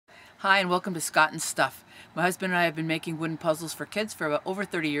Hi and welcome to Scott and Stuff. My husband and I have been making wooden puzzles for kids for about over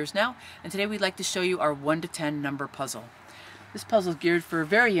 30 years now, and today we'd like to show you our 1 to 10 number puzzle. This puzzle is geared for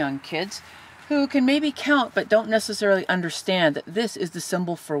very young kids who can maybe count but don't necessarily understand that this is the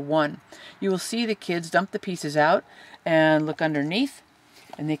symbol for 1. You will see the kids dump the pieces out and look underneath,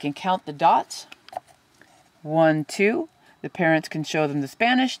 and they can count the dots. 1, 2. The parents can show them the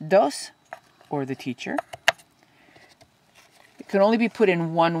Spanish, dos, or the teacher. It can only be put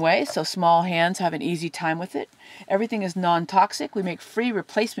in one way, so small hands have an easy time with it. Everything is non-toxic. We make free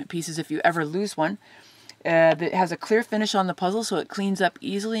replacement pieces if you ever lose one. It has a clear finish on the puzzle, so it cleans up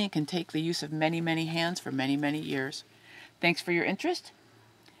easily and can take the use of many, many hands for many, many years. Thanks for your interest.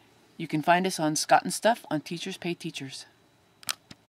 You can find us on Scott and Stuff on Teachers Pay Teachers.